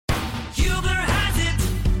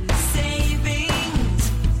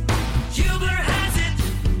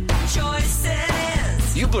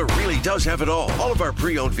does have it all. All of our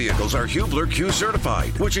pre-owned vehicles are Hubler Q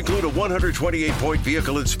certified, which include a 128-point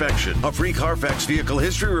vehicle inspection, a free Carfax vehicle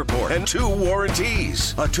history report, and 2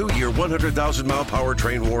 warranties. A 2-year, 100,000-mile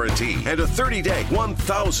powertrain warranty, and a 30-day,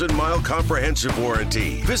 1,000-mile comprehensive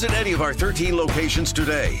warranty. Visit any of our 13 locations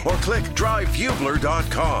today, or click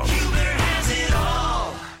drivehubler.com. Hubler has it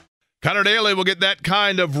all. Conor Daly will get that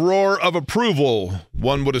kind of roar of approval,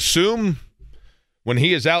 one would assume, when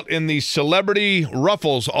he is out in the Celebrity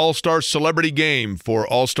Ruffles All-Star Celebrity Game for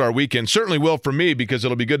All-Star Weekend. Certainly will for me, because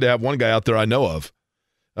it'll be good to have one guy out there I know of.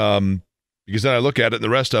 Because then I look at it and the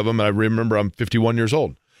rest of them, and I remember I'm 51 years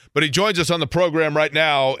old. But he joins us on the program right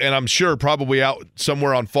now, and I'm sure probably out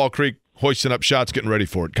somewhere on Fall Creek hoisting up shots, getting ready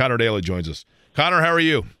for it. Conor Daly joins us. Conor, how are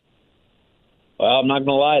you? Well, I'm not going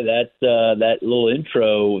to lie. That little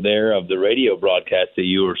intro there of the radio broadcast that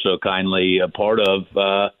you were so kindly a part of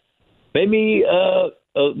made me a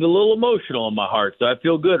little emotional in my heart. So I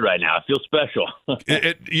feel good right now. I feel special.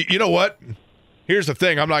 You know what? Here's the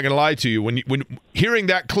thing. I'm not going to lie to you. When hearing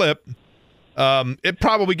that clip, it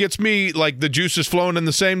probably gets me like the juices flowing in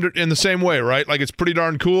the same way, right? Like it's pretty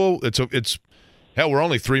darn cool. It's hell, we're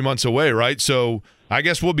only 3 months away, right? So I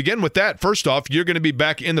guess we'll begin with that. First off, you're going to be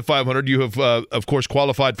back in the 500. You have, of course,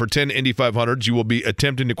 qualified for 10 Indy 500s. You will be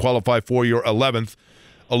attempting to qualify for your 11th,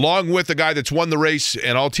 along with the guy that's won the race,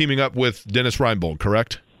 and all teaming up with Dennis Reinbold,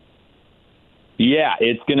 correct? Yeah,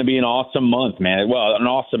 it's going to be an awesome month, man. Well, an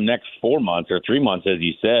awesome next 4 months or 3 months, as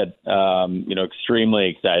you said. Extremely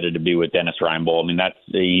excited to be with Dennis Reinbold. I mean,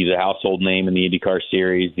 he's a household name in the IndyCar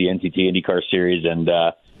series, the NTT IndyCar series, and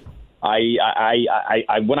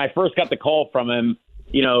I when I first got the call from him,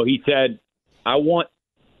 he said, I want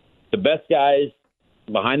the best guys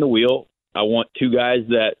behind the wheel. I want 2 guys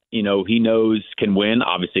that, he knows can win.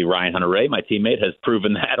 Obviously, Ryan Hunter-Reay, my teammate, has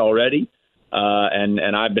proven that already.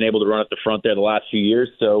 And I've been able to run at the front there the last few years.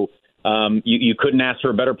 So you couldn't ask for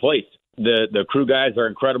a better place. The crew guys are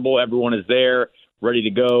incredible. Everyone is there, ready to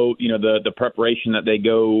go. The preparation that they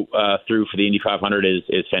go through for the Indy 500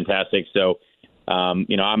 is fantastic. So,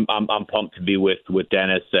 I'm pumped to be with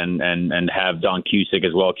Dennis and have Don Cusick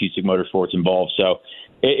as well, Cusick Motorsports involved. So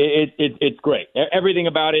it's great. Everything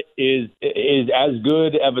about it is as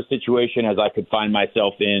good of a situation as I could find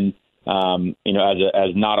myself in,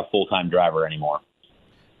 as not a full-time driver anymore.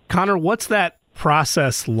 Conor, what's that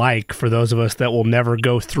process like for those of us that will never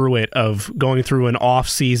go through it, of going through an off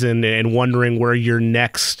season and wondering where your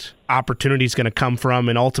next opportunity is going to come from,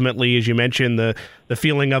 and ultimately, as you mentioned, the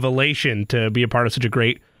feeling of elation to be a part of such a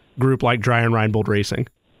great group like Ryan Reinbold Racing?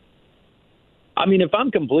 I mean, if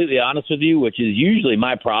I'm completely honest with you, which is usually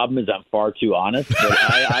my problem, is I'm far too honest, but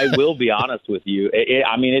I will be honest with you.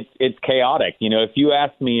 It's chaotic. If you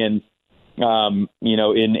asked me in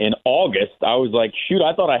August, I was like, shoot,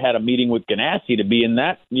 I thought I had a meeting with Ganassi to be in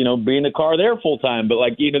that, be in the car there full time. But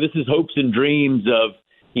this is hopes and dreams of,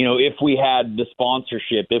 if we had the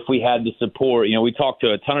sponsorship, if we had the support. We talked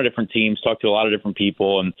to a ton of different teams, talked to a lot of different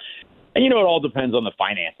people, and it all depends on the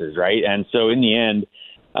finances, right? And so in the end,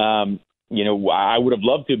 I would have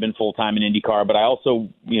loved to have been full time in IndyCar, but I also,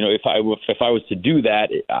 if I was to do that,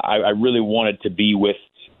 I really wanted to be with,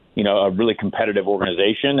 a really competitive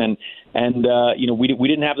organization, and we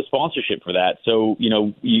didn't have the sponsorship for that. So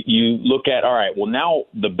you look at, all right, well, now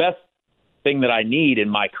the best thing that I need in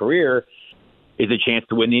my career is a chance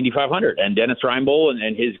to win the Indy 500. And Dennis Reinbold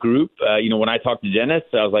and his group, when I talked to Dennis,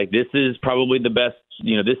 I was like, this is probably the best.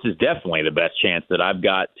 This is definitely the best chance that I've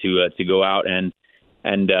got to go out and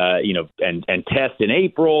test in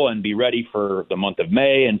April and be ready for the month of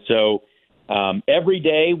May. And so every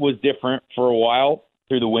day was different for a while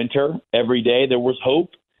through the winter. Every day there was hope,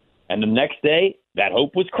 and the next day that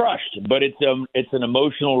hope was crushed. But it's an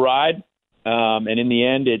emotional ride, and in the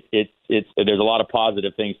end, there's a lot of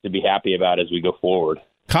positive things to be happy about as we go forward.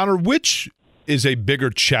 Conor, which is a bigger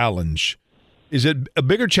challenge? Is it a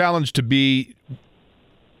bigger challenge to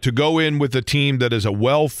go in with a team that is a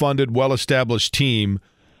well-funded, well-established team,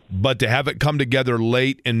 but to have it come together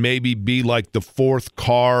late and maybe be like the 4th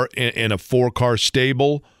car in a 4-car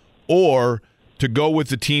stable, or to go with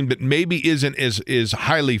the team that maybe isn't as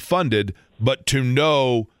highly funded, but to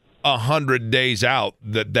know 100 days out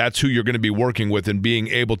that that's who you're going to be working with and being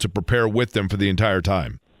able to prepare with them for the entire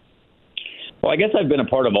time? Well, I guess I've been a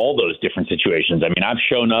part of all those different situations. I mean, I've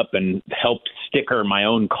shown up and helped sticker my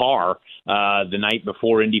own car the night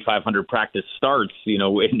before Indy 500 practice starts, in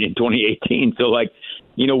 2018. So, I've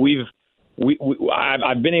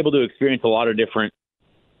been able to experience a lot of different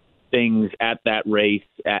things at that race,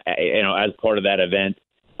 as part of that event.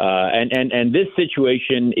 And this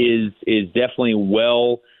situation is definitely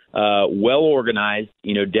well organized.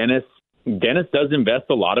 Dennis Dennis does invest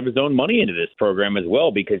a lot of his own money into this program as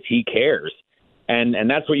well because he cares. And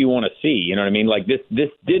that's what you want to see. You know what I mean? Like this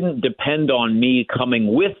didn't depend on me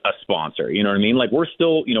coming with a sponsor. You know what I mean? Like we're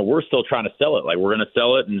still trying to sell it. Like we're going to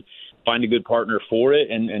sell it and find a good partner for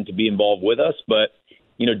it and to be involved with us. But,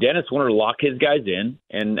 Dennis wanted to lock his guys in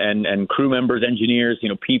and crew members, engineers,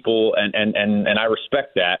 people. And I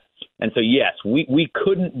respect that. And so, yes, we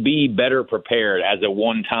couldn't be better prepared as a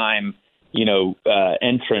one-time,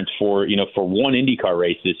 entrant for one IndyCar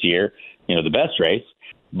race this year, the best race.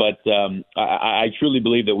 But I truly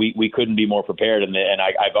believe that we couldn't be more prepared, and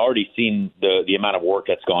I've already seen the amount of work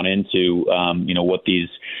that's gone into what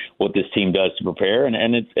this team does to prepare,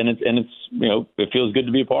 and it's it feels good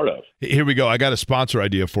to be a part of. Here we go. I got a sponsor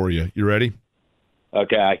idea for you. You ready?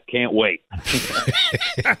 Okay, I can't wait.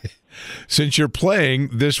 Since you're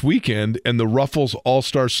playing this weekend in the Ruffles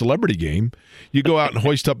All-Star Celebrity Game, you go out and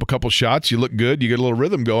hoist up a couple shots, you look good, you get a little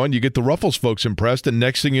rhythm going, you get the Ruffles folks impressed, and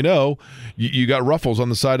next thing you know, you got Ruffles on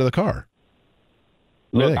the side of the car.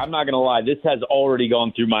 Look, I'm not going to lie. This has already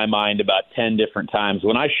gone through my mind about 10 different times.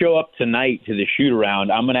 When I show up tonight to the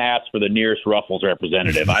shoot-around, I'm going to ask for the nearest Ruffles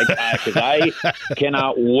representative because I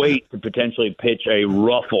cannot wait to potentially pitch a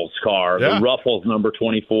Ruffles car, the Ruffles number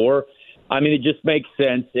 24. I mean, it just makes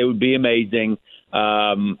sense. It would be amazing.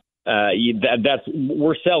 We're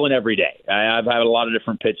selling every day. I've had a lot of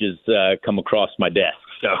different pitches come across my desk,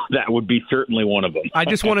 so that would be certainly one of them. I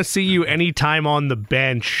just want to see you anytime on the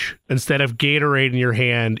bench, instead of Gatorade in your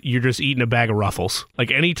hand, you're just eating a bag of Ruffles. Like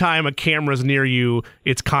anytime a camera's near you,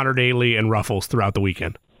 it's Conor Daly and Ruffles throughout the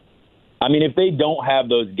weekend. I mean, if they don't have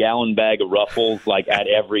those gallon bag of Ruffles like at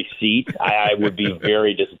every seat, I would be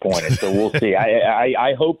very disappointed. So we'll see.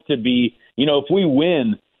 I hope to be, if we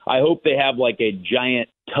win, I hope they have like a giant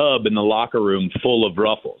tub in the locker room full of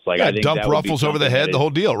Ruffles. Like, I think dump Ruffles over the head, the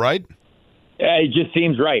whole deal, right? It just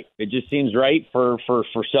seems right. It just seems right for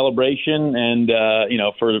celebration and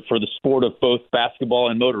for the sport of both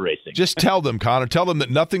basketball and motor racing. Just tell them, Conor. Tell them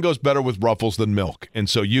that nothing goes better with Ruffles than milk, and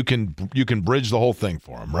so you can bridge the whole thing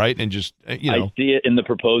for them, right? And just I see it in the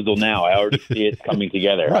proposal now. I already see it coming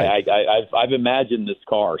together. Right. I've imagined this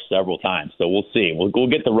car several times, so we'll see. We'll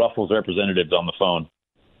get the Ruffles representatives on the phone.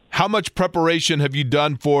 How much preparation have you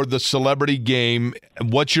done for the celebrity game?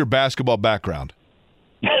 What's your basketball background?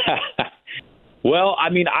 Well, I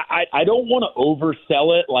mean, I don't want to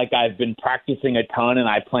oversell it. Like I've been practicing a ton, and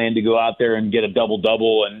I plan to go out there and get a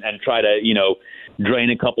double-double and try to, drain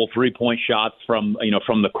a couple 3-point shots from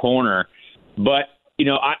the corner. But,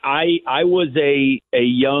 I was a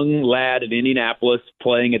young lad in Indianapolis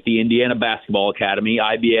playing at the Indiana Basketball Academy,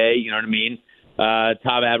 IBA, you know what I mean?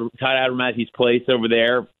 Todd Abernathy's place over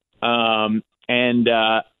there.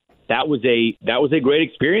 That was a great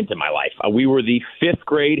experience in my life. We were the 5th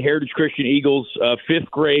grade Heritage Christian Eagles 5th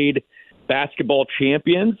grade basketball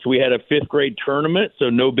champions. We had a 5th grade tournament, so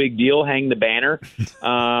no big deal. Hang the banner.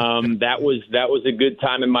 That was a good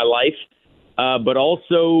time in my life. But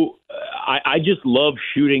also, I just love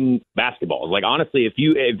shooting basketballs. Like honestly,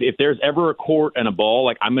 if there's ever a court and a ball,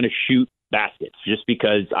 like I'm going to shoot baskets just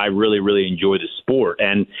because I really, really enjoy the sport.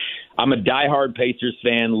 And I'm a diehard Pacers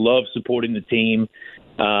fan. Love supporting the team.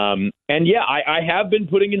 I have been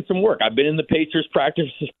putting in some work. I've been in the Pacers practice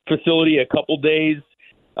facility a couple days,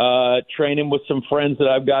 training with some friends that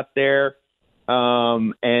I've got there.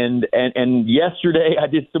 And yesterday I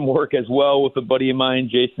did some work as well with a buddy of mine,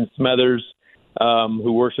 Jason Smethers,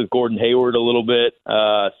 who works with Gordon Hayward a little bit.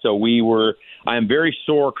 I am very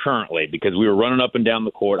sore currently because we were running up and down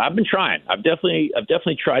the court. I've been trying. I've definitely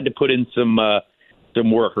tried to put in some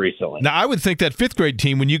work recently. Now, I would think that 5th grade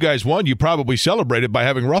team, when you guys won, you probably celebrated by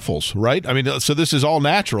having Ruffles, right? I mean, so this is all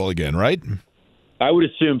natural again, right? I would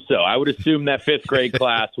assume so. I would assume that 5th grade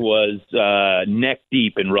class was neck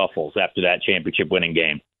deep in Ruffles after that championship-winning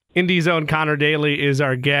game. Indy's own Conor Daly is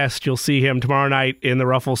our guest. You'll see him tomorrow night in the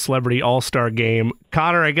Ruffles Celebrity All-Star Game.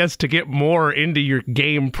 Conor, I guess to get more into your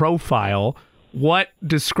game profile, what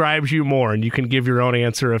describes you more? And you can give your own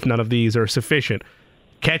answer if none of these are sufficient.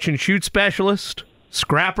 Catch and shoot specialist,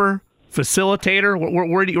 scrapper, facilitator?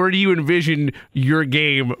 Where do you envision your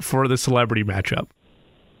game for the celebrity matchup?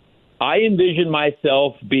 I envision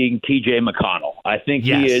myself being TJ McConnell. I think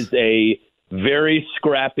he is a very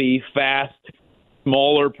scrappy, fast,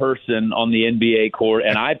 smaller person on the NBA court,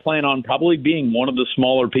 and I plan on probably being one of the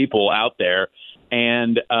smaller people out there.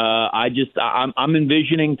 And I'm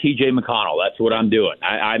envisioning TJ McConnell. That's what I'm doing.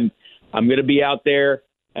 I'm going to be out there,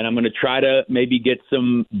 and I'm going to try to maybe get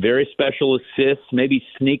some very special assists, maybe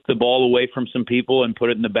sneak the ball away from some people and put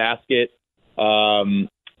it in the basket. I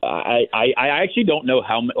actually don't know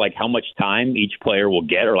how much time each player will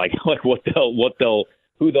get, or like what they'll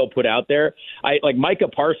who they'll put out there. Like Micah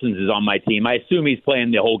Parsons is on my team. I assume he's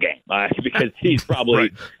playing the whole game because he's probably,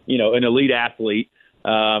 right. An elite athlete.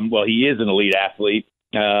 Well, he is an elite athlete.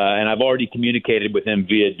 And I've already communicated with him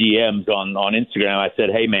via DMs on Instagram. I said,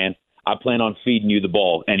 hey, man, I plan on feeding you the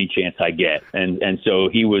ball any chance I get. And so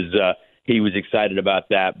he was excited about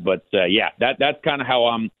that. But that's kind of how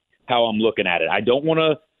I'm looking at it. I don't want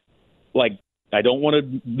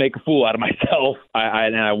to make a fool out of myself.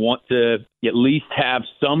 I want to at least have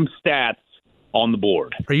some stats on the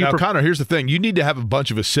board. Now, Conor, here's the thing. You need to have a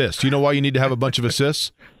bunch of assists. You know why you need to have a bunch of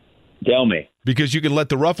assists? Tell me. Because you can let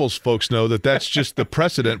the Ruffles folks know that's just the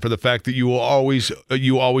precedent for the fact that you always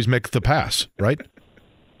make the pass, right?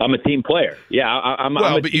 I'm a team player. Yeah, I'm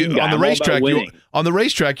a team guy. On the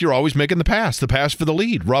racetrack, you're always making the pass for the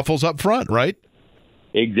lead. Ruffles up front, right?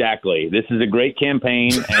 Exactly. This is a great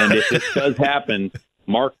campaign, and if this does happen,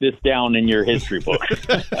 mark this down in your history book.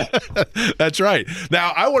 That's right.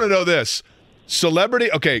 Now, I want to know this.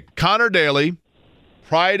 Conor Daly,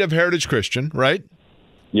 pride of Heritage Christian, right?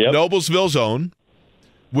 Yep. Noblesville's own.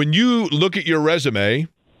 When you look at your resume,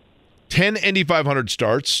 10 Indy 500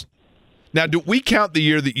 starts. Now, do we count the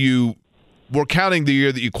year that we're counting the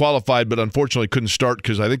year that you qualified, but unfortunately couldn't start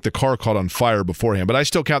because I think the car caught on fire beforehand. But I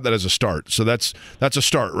still count that as a start. So that's a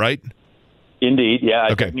start, right? Indeed, yeah.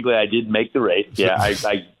 Okay. Technically, I did make the race. Yeah, I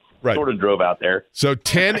right. sort of drove out there. So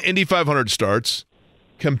 10 Indy 500 starts,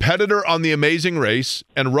 competitor on the Amazing Race,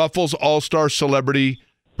 and Ruffles All-Star Celebrity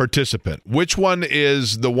participant. Which one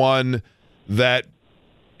is the one that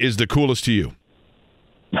is the coolest to you?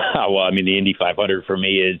 Well, I mean, the Indy 500 for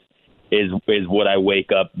me is what I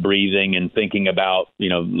wake up breathing and thinking about.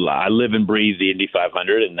 I live and breathe the Indy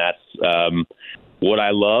 500, and that's what I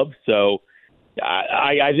love. So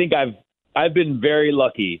I think I've been very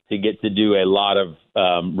lucky to get to do a lot of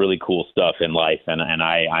really cool stuff in life, and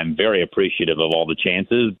I'm very appreciative of all the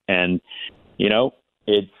chances. And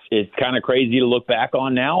it's kind of crazy to look back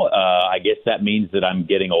on now. I guess that means that I'm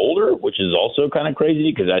getting older, which is also kind of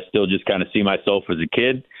crazy because I still just kind of see myself as a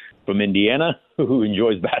kid from Indiana who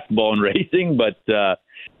enjoys basketball and racing. But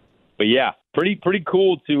yeah, pretty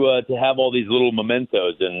cool to have all these little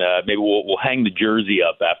mementos, and maybe we'll hang the jersey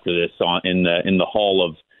up after this in the hall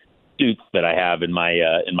of suits that I have in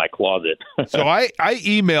my closet. So I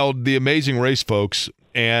emailed the Amazing Race folks,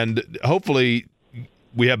 and hopefully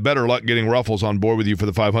we have better luck getting Ruffles on board with you for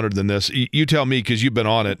the 500 than this. You tell me because you've been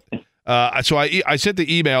on it. So I sent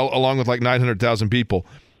the email along with like 900,000 people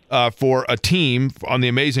for a team on the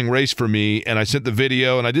Amazing Race for me, and I sent the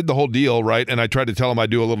video, and I did the whole deal, right? And I tried to tell them I'd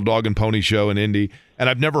do a little dog and pony show in Indy, and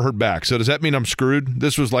I've never heard back. So does that mean I'm screwed?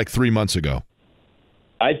 This was like 3 months ago.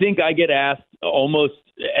 I think I get asked almost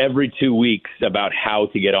every 2 weeks about how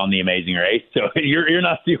to get on the Amazing Race, so you're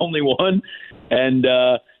not the only one. And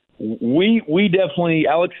we definitely,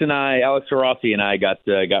 Alex Rossi and I got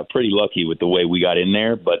pretty lucky with the way we got in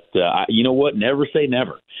there. But you know what? Never say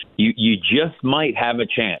never. You just might have a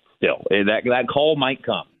chance still. That call might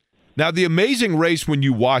come. Now, the Amazing Race, when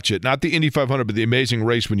you watch it, not the Indy 500, but the Amazing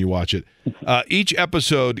Race when you watch it, each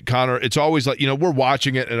episode, Conor, it's always like, we're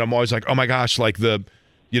watching it, and I'm always like, oh my gosh, like the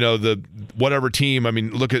whatever team, I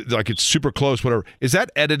mean, look at, like, it's super close, whatever. Is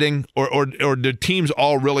that editing, or do teams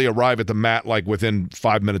all really arrive at the mat, like, within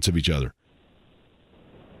 5 minutes of each other?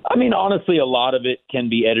 I mean, honestly, a lot of it can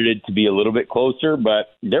be edited to be a little bit closer,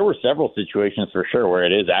 but there were several situations for sure where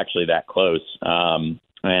it is actually that close. And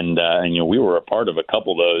we were a part of a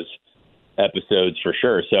couple of those episodes for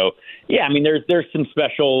sure. So, yeah, I mean, there's some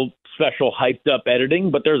special hyped up editing,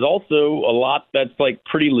 but there's also a lot that's, like,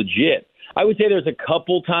 pretty legit. I would say there's a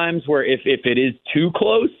couple times where if it is too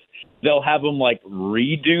close, they'll have them like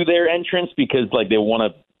redo their entrance because like they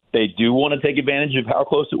do want to take advantage of how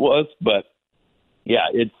close it was. But yeah,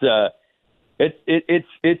 it's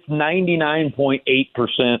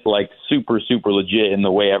 99.8% like super legit in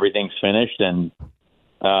the way everything's finished. And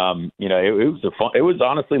it was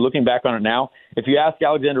honestly, looking back on it now, if you ask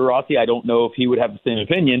Alexander Rossi, I don't know if he would have the same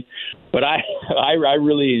opinion, but I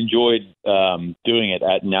really enjoyed doing it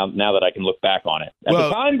now that I can look back on it. At the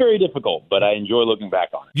time, very difficult, but I enjoy looking back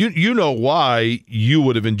on it. You know why you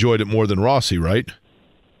would have enjoyed it more than Rossi, right?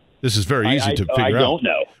 This is very easy to figure out. I don't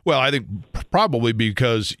know. Well, I think probably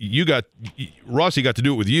because Rossi got to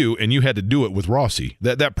do it with you, and you had to do it with Rossi.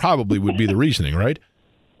 That probably would be the reasoning, right?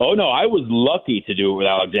 Oh, no, I was lucky to do it with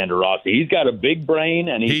Alexander Rossi. He's got a big brain,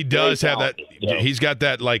 and he does have that. So. He's got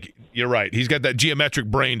that, like, you're right. He's got that geometric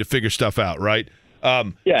brain to figure stuff out, right?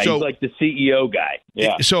 He's like the CEO guy.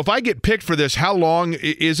 Yeah. So if I get picked for this, how long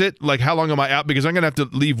is it? Like, how long am I out? Because I'm going to have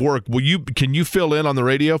to leave work. Can you fill in on the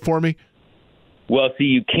radio for me? Well, see,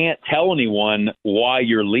 you can't tell anyone why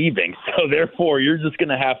you're leaving, so therefore you're just going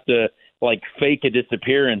to have to like fake a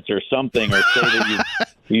disappearance or something, or say that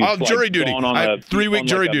you've like, jury duty. On a 3-week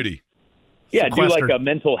jury duty. Yeah, do like a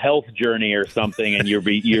mental health journey or something, and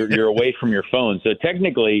you're away from your phone. So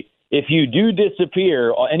technically, if you do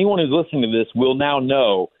disappear, anyone who's listening to this will now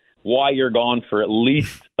know why you're gone for at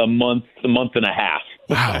least a month and a half.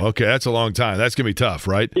 Wow, okay, that's a long time. That's going to be tough,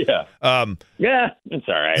 right? Yeah. Yeah, it's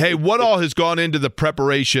all right. Hey, what all has gone into the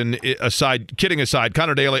preparation, kidding aside,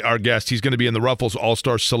 Conor Daly, our guest, he's going to be in the Ruffles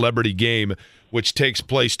All-Star Celebrity Game, which takes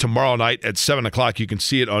place tomorrow night at 7 o'clock. You can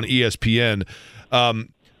see it on ESPN.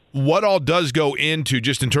 What all does go into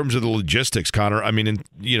just in terms of the logistics, Conor? I mean,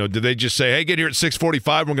 do they just say, hey, get here at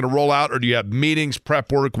 6:45, we're going to roll out, or do you have meetings,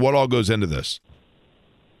 prep work? What all goes into this?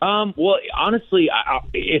 Well, honestly,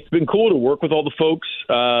 it's been cool to work with all the folks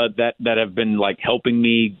that have been like helping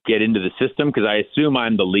me get into the system, because I assume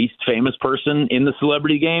I'm the least famous person in the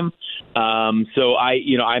celebrity game. So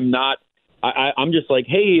I'm just like,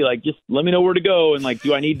 hey, like, just let me know where to go, and like,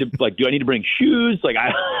 do I need to bring shoes? Like,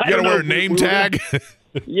 I gotta wear a name tag.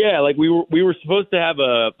 Yeah, like we were supposed to have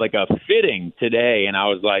a fitting today, and I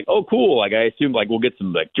was like, oh, cool. Like, I assumed like we'll get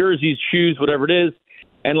some like jerseys, shoes, whatever it is.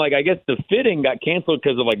 And like, I guess the fitting got canceled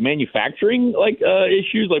because of like manufacturing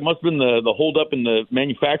issues. Like, must have been the hold up in the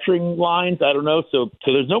manufacturing lines. I don't know. So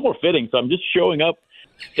there's no more fitting. So I'm just showing up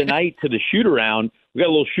tonight to the shoot around. We got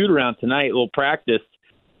a little shoot around tonight, a little practice.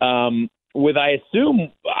 I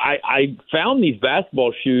assume I found these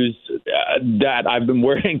basketball shoes that I've been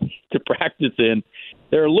wearing to practice in.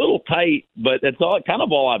 They're a little tight, but that's kind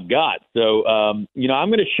of all I've got. So I'm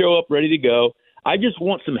going to show up ready to go. I just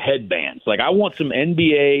want some headbands. Like, I want some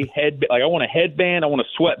NBA I want a headband. I want a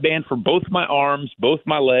sweatband for both my arms, both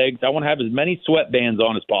my legs. I want to have as many sweatbands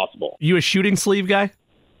on as possible. You a shooting sleeve guy?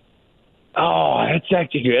 Oh, that's like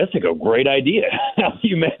a great idea. Now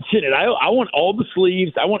you mention it. I want all the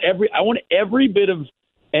sleeves. I want every bit of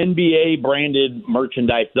NBA branded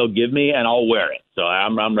merchandise they'll give me, and I'll wear it. So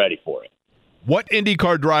I'm ready for it. What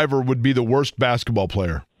IndyCar driver would be the worst basketball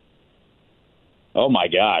player? Oh my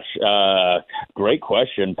gosh, great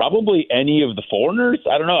question. Probably any of the foreigners.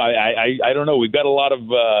 I don't know. I don't know. We've got a lot of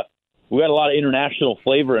international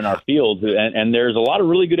flavor in our field, and there's a lot of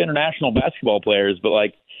really good international basketball players. But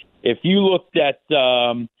like, if you looked at,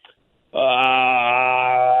 I'm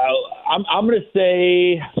going to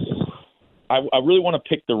say, I really want to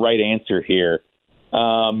pick the right answer here.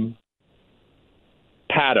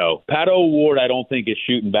 Pato Ward, I don't think is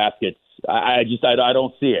shooting baskets. I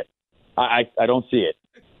don't see it. I don't see it.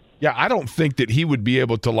 Yeah, I don't think that he would be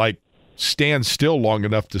able to like stand still long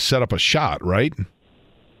enough to set up a shot, right?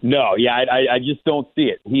 No, yeah, I just don't see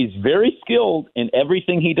it. He's very skilled in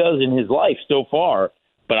everything he does in his life so far,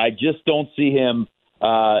 but I just don't see him,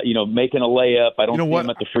 making a layup. I don't see him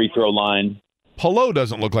at the free throw line. Polo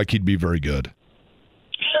doesn't look like he'd be very good.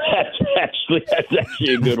 That's actually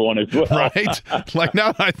a good one as well. Right? Like,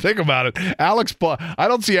 now that I think about it, I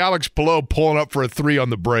don't see Alex Palou pulling up for a three on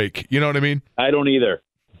the break. You know what I mean? I don't either.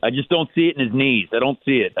 I just don't see it in his knees. I don't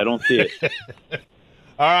see it.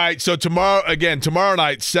 All right, so tomorrow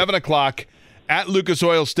night, 7 o'clock at Lucas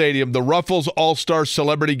Oil Stadium, the Ruffles All-Star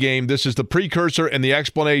Celebrity Game. This is the precursor and the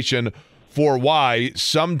explanation for why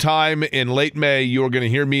sometime in late May you're going to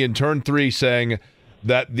hear me in Turn 3 saying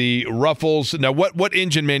that the Ruffles – now, what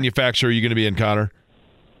engine manufacturer are you going to be in, Conor?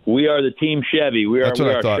 We are the Team Chevy. We are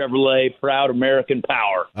Chevrolet, proud American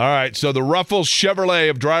power. All right, so the Ruffles Chevrolet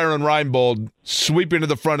of Dreyer and Reinbold sweeping to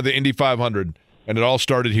the front of the Indy 500, and it all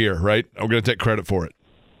started here, right? I'm going to take credit for it.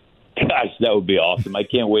 Gosh, that would be awesome. I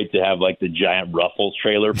can't wait to have like the giant Ruffles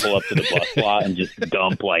trailer pull up to the bus lot and just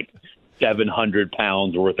dump like 700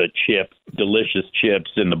 pounds worth of chips, delicious chips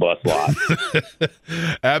in the bus lot.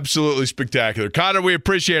 Absolutely spectacular. Conor, we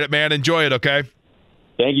appreciate it, man. Enjoy it, okay?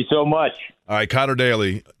 Thank you so much. All right, Conor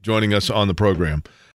Daly joining us on the program.